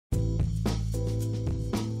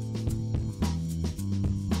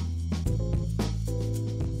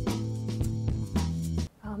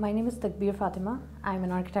My name is Takbir Fatima. I'm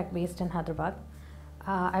an architect based in Hyderabad.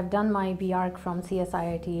 I've done my B.Arch from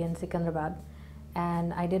CSIIT in Secunderabad,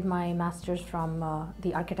 and I did my master's from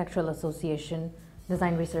the Architectural Association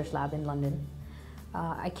Design Research Lab in London.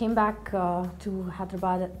 I came back to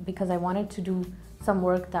Hyderabad because I wanted to do some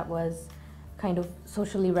work that was kind of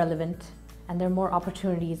socially relevant, and there are more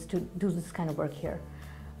opportunities to do this kind of work here.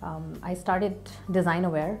 I started Design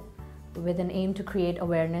Aware with an aim to create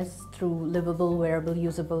awareness through livable, wearable,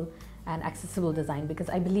 usable, and accessible design, because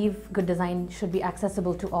I believe good design should be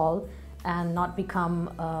accessible to all and not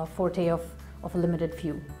become a forte of a limited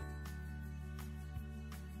few.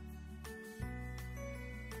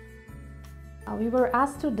 We were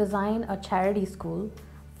asked to design a charity school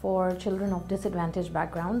for children of disadvantaged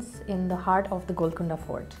backgrounds in the heart of the Golconda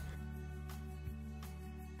fort.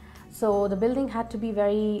 So the building had to be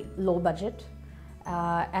very low budget,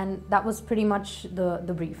 and that was pretty much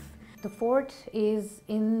the brief. The fort is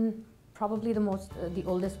in probably the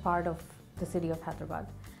oldest part of the city of Hyderabad.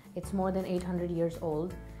 It's more than 800 years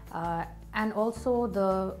old, and also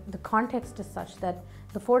the context is such that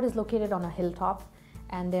the fort is located on a hilltop,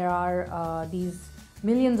 and there are these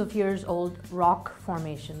millions of years old rock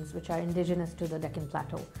formations which are indigenous to the Deccan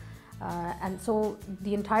Plateau. And so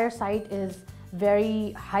the entire site is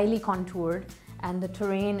very highly contoured, and the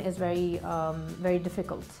terrain is very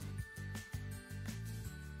difficult.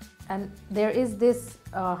 And there is this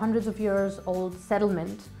hundreds of years old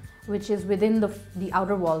settlement which is within the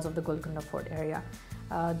outer walls of the Golconda Fort area.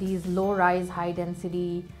 These low-rise,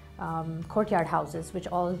 high-density courtyard houses which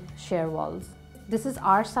all share walls. This is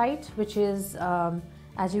our site, which is,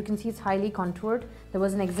 as you can see, it's highly contoured. There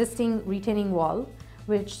was an existing retaining wall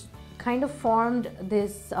which kind of formed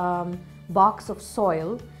this box of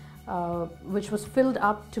soil which was filled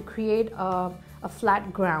up to create a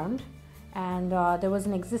flat ground, and there was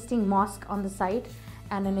an existing mosque on the site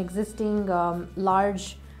and an existing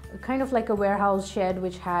large, kind of like a warehouse shed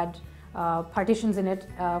which had partitions in it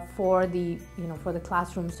for the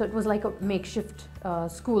classrooms. So it was like a makeshift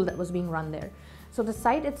school that was being run there. So the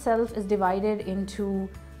site itself is divided into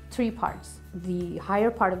three parts. The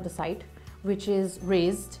higher part of the site, which is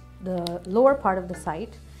raised. The lower part of the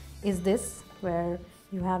site is this, where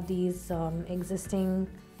you have these existing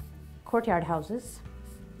courtyard houses.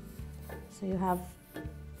 So you have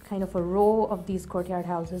kind of a row of these courtyard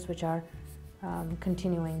houses which are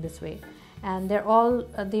continuing this way, and they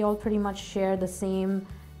all pretty much share the same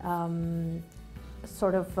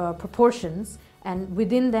sort of proportions, and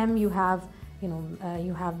within them you have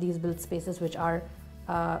you have these built spaces which are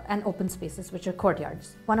and open spaces which are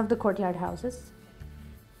courtyards. One of the courtyard houses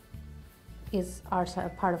is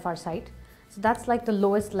part of our site. So that's like the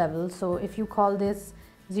lowest level. So if you call this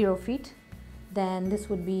 0 feet, then this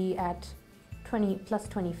would be at plus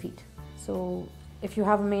 20 feet. So if you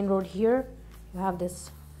have a main road here, you have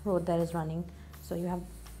this road that is running. So you have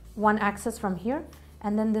one access from here,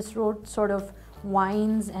 and then this road sort of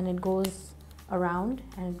winds and it goes around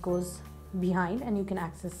and it goes behind, and you can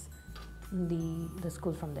access the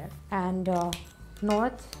school from there. And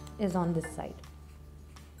north is on this side.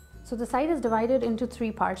 So the site is divided into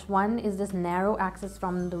three parts. One is this narrow access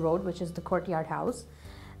from the road, which is the courtyard house.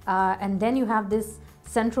 And then you have this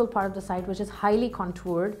central part of the site, which is highly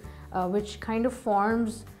contoured, which kind of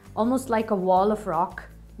forms almost like a wall of rock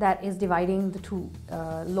that is dividing the two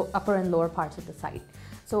upper and lower parts of the site.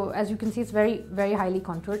 So as you can see, it's very highly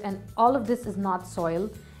contoured, and all of this is not soil.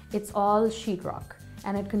 It's all sheetrock,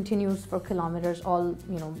 and it continues for kilometers all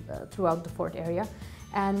throughout the fort area.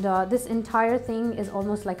 And this entire thing is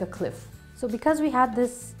almost like a cliff. So because we had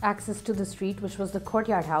this access to the street, which was the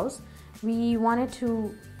courtyard house, we wanted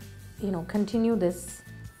to continue this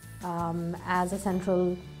as a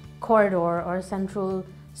central corridor or a central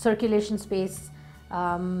circulation space,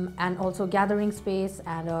 and also gathering space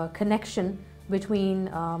and a connection between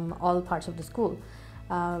all parts of the school.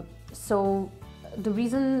 So the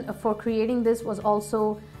reason for creating this was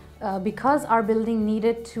also because our building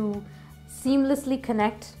needed to seamlessly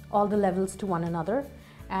connect all the levels to one another,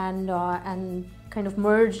 and kind of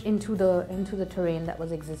merge into the terrain that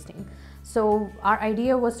was existing. So our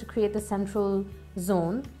idea was to create the central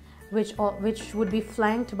zone, which would be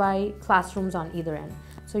flanked by classrooms on either end.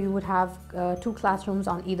 So you would have 2 classrooms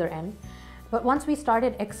on either end. But once we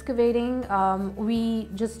started excavating, we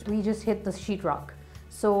just hit the sheetrock.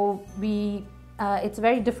 So it's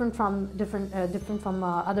very different from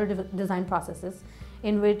other design processes,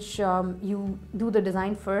 in which you do the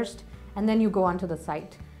design first and then you go onto the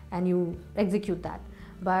site and you execute that.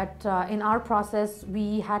 But in our process,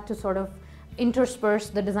 we had to sort of intersperse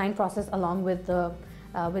the design process along with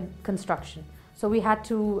construction. So we had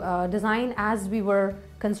to design as we were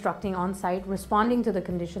constructing on site, responding to the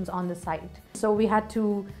conditions on the site. So we had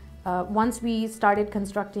to, once we started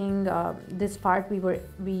constructing this part,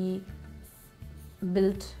 we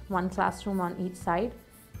built one classroom on each side,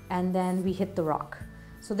 and then we hit the rock.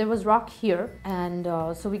 So there was rock here, and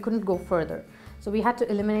so we couldn't go further. So we had to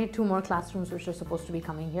eliminate 2 more classrooms which are supposed to be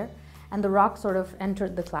coming here, and the rock sort of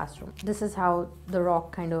entered the classroom. This is how the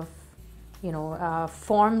rock kind of,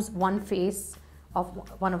 forms one face of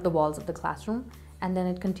one of the walls of the classroom, and then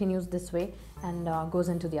it continues this way and goes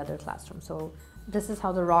into the other classroom. So this is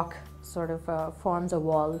how the rock sort of forms a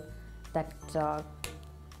wall that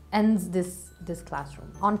ends this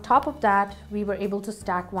classroom. On top of that, we were able to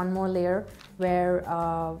stack one more layer where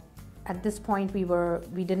at this point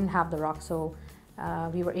we didn't have the rock, so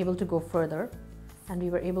we were able to go further, and we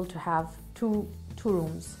were able to have two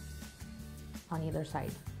rooms on either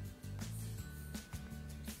side.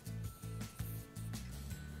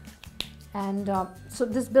 And so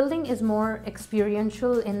this building is more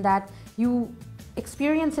experiential in that you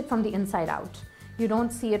experience it from the inside out. You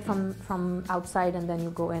don't see it from outside and then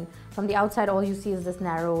you go in. From the outside, all you see is this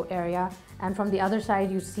narrow area, and from the other side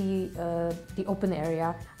you see the open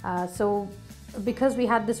area. So because we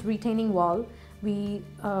had this retaining wall, we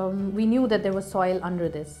knew that there was soil under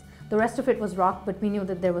this. The rest of it was rock, but we knew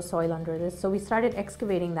that there was soil under this. So we started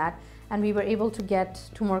excavating that, and we were able to get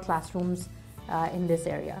 2 more classrooms in this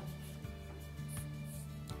area.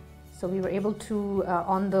 So we were able to,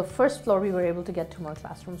 on the first floor, we were able to get 2 more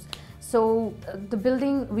classrooms. So the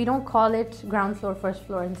building, we don't call it ground floor, first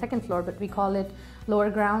floor, and second floor, but we call it lower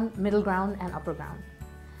ground, middle ground, and upper ground.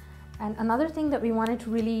 And another thing that we wanted to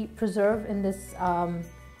really preserve in this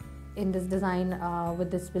design with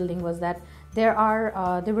this building was that there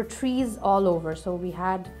were trees all over. So we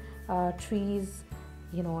had trees,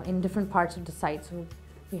 in different parts of the site. So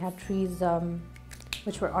we had trees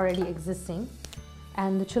which were already existing,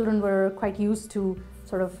 and the children were quite used to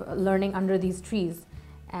sort of learning under these trees.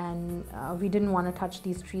 And we didn't want to touch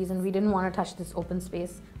these trees, and we didn't want to touch this open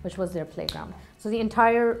space, which was their playground. So the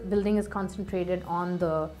entire building is concentrated on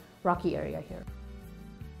the rocky area here.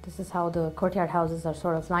 This is how the courtyard houses are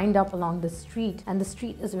sort of lined up along the street, and the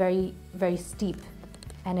street is very, very steep,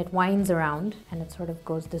 and it winds around, and it sort of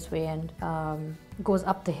goes this way and goes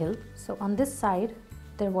up the hill. So on this side,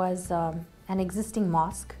 there was an existing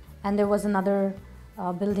mosque, and there was another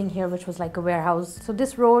building here which was like a warehouse. So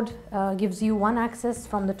this road gives you one access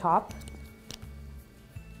from the top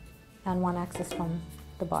and one access from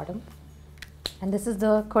the bottom, and this is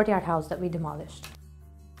the courtyard house that we demolished.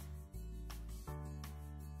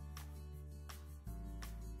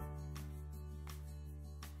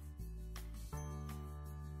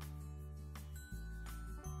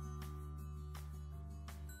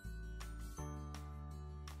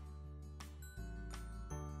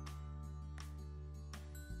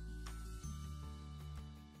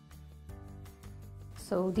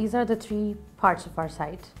 So these are the 3 parts of our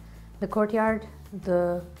site: the courtyard,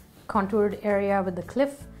 the contoured area with the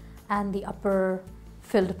cliff, and the upper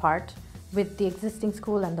filled part with the existing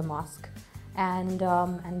school and the mosque. And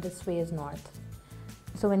this way is north.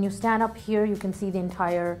 So when you stand up here, you can see the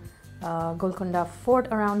entire Golconda fort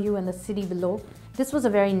around you and the city below. This was a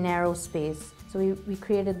very narrow space. So we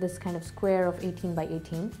created this kind of square of 18 by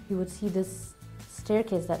 18. You would see this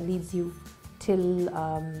staircase that leads you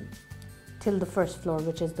till the first floor,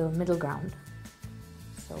 which is the middle ground.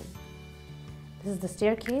 So this is the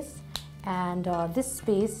staircase, and this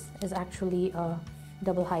space is actually a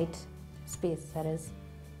double height space that is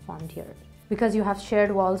formed here. Because you have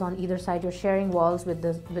shared walls on either side, you're sharing walls with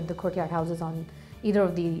the courtyard houses on either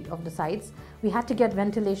of the sides. We had to get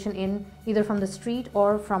ventilation in either from the street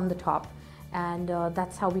or from the top, and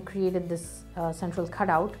that's how we created this central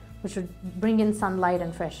cutout, which would bring in sunlight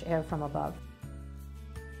and fresh air from above.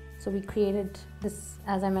 So we created this,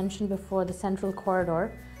 as I mentioned before, the central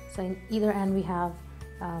corridor. So in either end we have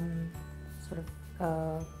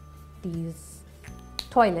these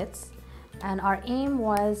toilets, and our aim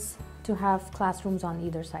was to have classrooms on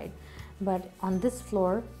either side. But on this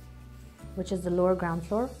floor, which is the lower ground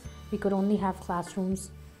floor, we could only have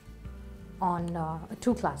classrooms on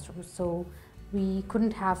 2 classrooms. So we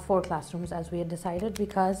couldn't have 4 classrooms as we had decided,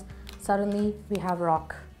 because suddenly we have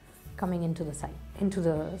rock coming into the site, into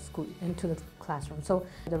the school, into the classroom. So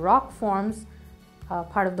the rock forms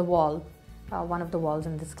part of the wall, one of the walls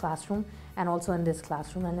in this classroom, and also in this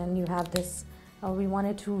classroom. And then you have this, we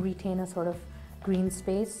wanted to retain a sort of green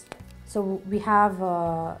space. So we have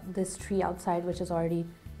this tree outside which is already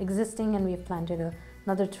existing, and we've planted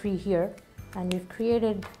another tree here, and we've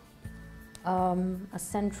created a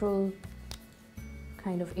central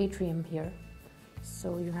kind of atrium here.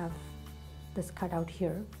 So you have this cut out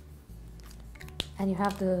here, and you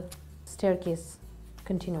have the staircase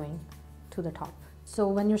continuing to the top. So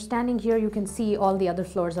when you're standing here, you can see all the other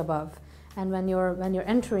floors above. And when you're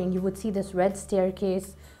entering, you would see this red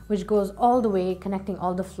staircase which goes all the way, connecting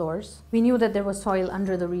all the floors. We knew that there was soil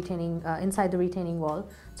under the retaining, inside the retaining wall.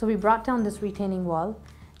 So we brought down this retaining wall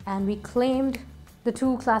and we claimed the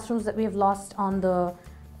 2 classrooms that we have lost on the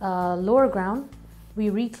lower ground. We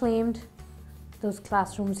reclaimed those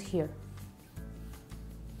classrooms here.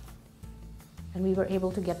 And we were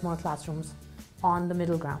able to get more classrooms on the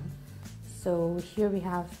middle ground. So here we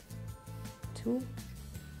have 2.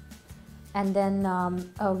 And then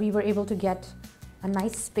we were able to get a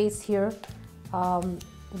nice space here,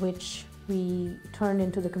 which we turned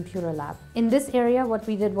into the computer lab. In this area, what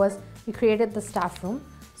we did was we created the staff room.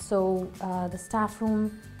 So the staff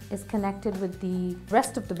room is connected with the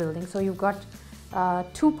rest of the building. So you've got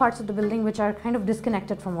 2 parts of the building which are kind of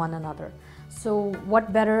disconnected from one another. So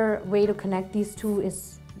what better way to connect these 2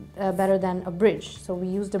 is better than a bridge. So we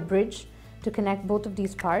used a bridge to connect both of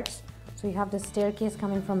these parts. So you have the staircase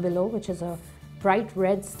coming from below, which is a bright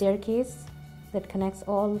red staircase that connects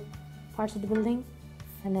all parts of the building,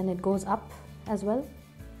 and then it goes up as well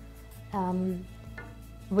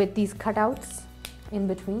with these cutouts in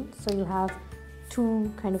between. So you have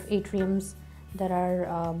 2 kind of atriums that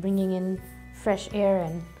are bringing in fresh air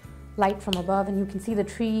and light from above, and you can see the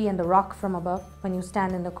tree and the rock from above when you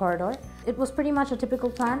stand in the corridor. It was pretty much a typical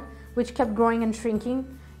plan which kept growing and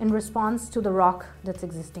shrinking in response to the rock that's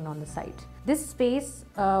existing on the site. This space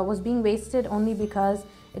was being wasted only because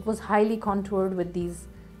it was highly contoured with these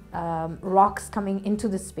rocks coming into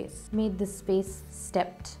this space. Made this space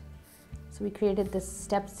stepped. So we created this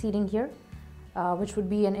stepped seating here, which would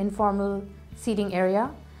be an informal seating area.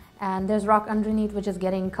 And there's rock underneath which is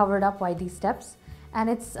getting covered up by these steps. And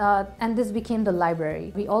this became the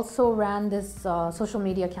library. We also ran this social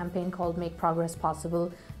media campaign called Make Progress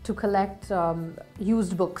Possible to collect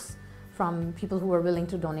used books from people who were willing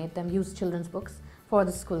to donate them, used children's books for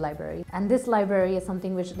the school library. And this library is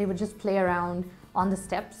something which they would just play around on the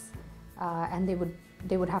steps and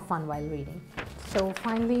they would have fun while reading. So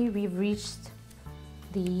finally we've reached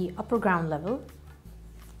the upper ground level.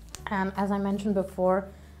 And as I mentioned before,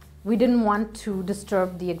 we didn't want to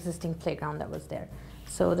disturb the existing playground that was there.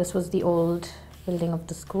 So this was the old building of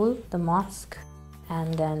the school, the mosque,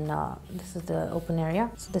 and then this is the open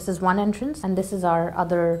area. So this is one entrance and this is our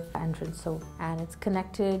other entrance. And it's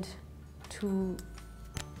connected to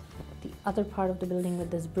the other part of the building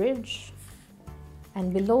with this bridge.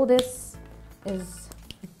 And below this is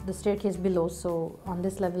the staircase below. So on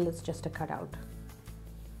this level, it's just a cutout.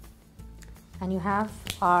 And you have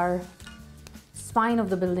our spine of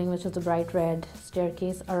the building, which is the bright red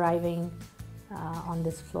staircase, arriving on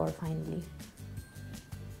this floor finally.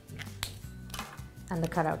 And the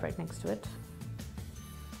cutout right next to it.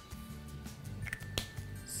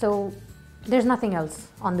 So there's nothing else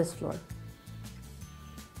on this floor.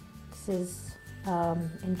 This is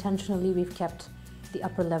intentionally we've kept the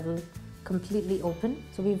upper level completely open.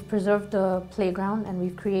 So we've preserved the playground and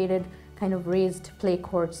we've created kind of raised play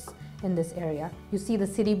courts in this area. You see the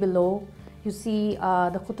city below. You see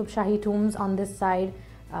the Qutub Shahi tombs on this side,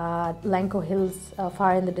 Lanko Hills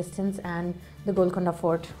far in the distance, and the Golconda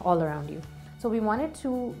fort all around you. So we wanted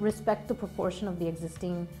to respect the proportion of the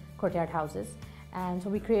existing courtyard houses, and so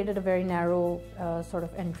we created a very narrow sort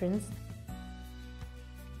of entrance.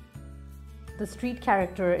 The street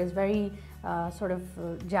character is very sort of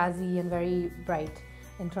jazzy and very bright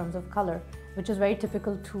in terms of color, which is very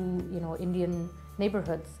typical to Indian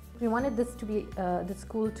neighborhoods. We wanted this to be the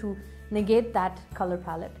school to negate that color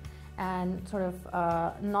palette and sort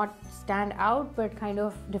of not stand out, but kind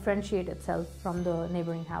of differentiate itself from the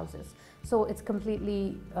neighboring houses. So it's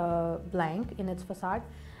completely blank in its facade.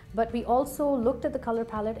 But we also looked at the color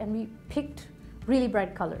palette and we picked really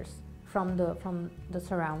bright colors from the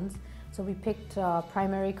surrounds. So we picked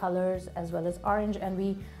primary colors as well as orange, and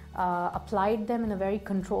we applied them in a very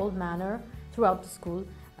controlled manner throughout the school.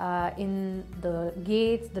 In the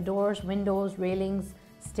gates, the doors, windows, railings,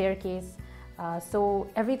 staircase. So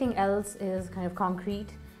everything else is kind of concrete,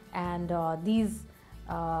 and these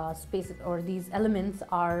spaces or these elements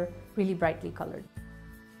are really brightly colored.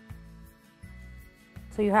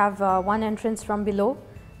 So you have one entrance from below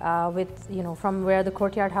from where the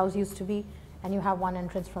courtyard house used to be, and you have one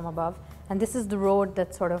entrance from above. And this is the road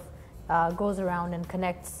that sort of goes around and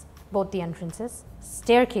connects both the entrances.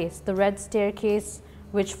 Staircase, the red staircase,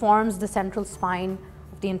 which forms the central spine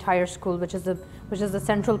of the entire school, which is the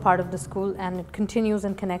central part of the school, and it continues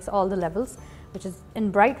and connects all the levels, which is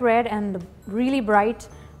in bright red and really bright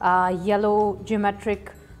yellow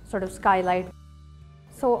geometric sort of skylight.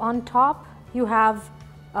 So on top you have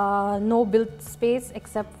no built space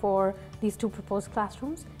except for these two proposed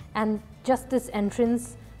classrooms, and just this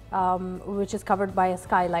entrance which is covered by a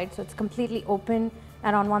skylight, so it's completely open.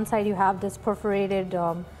 And on one side you have this perforated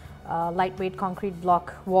lightweight concrete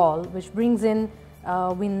block wall which brings in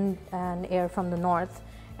wind and air from the north,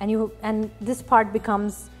 and this part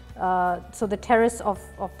becomes so the terrace of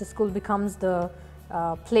the school becomes the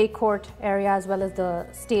play court area as well as the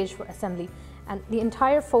stage for assembly, and the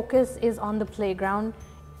entire focus is on the playground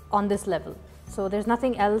on this level. So there's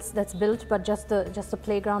nothing else that's built but just the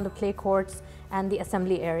playground, the play courts, and the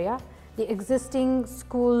assembly area. The existing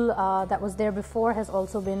school that was there before has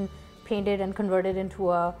also been painted and converted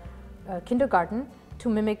into a kindergarten to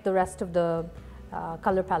mimic the rest of the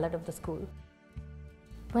color palette of the school.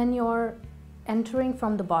 When you're entering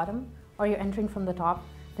from the bottom or you're entering from the top,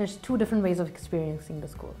 there's two different ways of experiencing the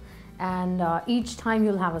school, and each time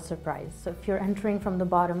you'll have a surprise. So if you're entering from the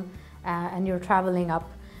bottom and you're traveling up,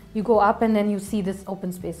 you go up and then you see this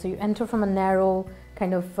open space. So you enter from a narrow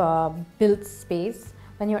kind of built space.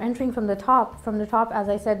 When you're entering from the top, as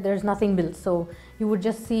I said, there's nothing built. So you would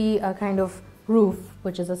just see a kind of roof,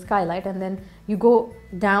 which is a skylight, and then you go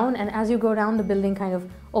down, and as you go down, the building kind of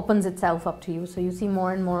opens itself up to you. So you see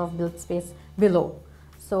more and more of built space below.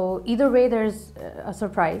 So either way, there's a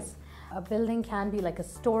surprise. A building can be like a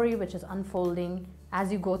story which is unfolding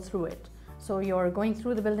as you go through it. So you're going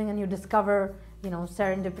through the building and you discover,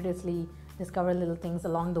 serendipitously discover little things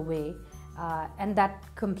along the way. And that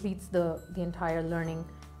completes the entire learning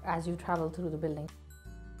as you travel through the building.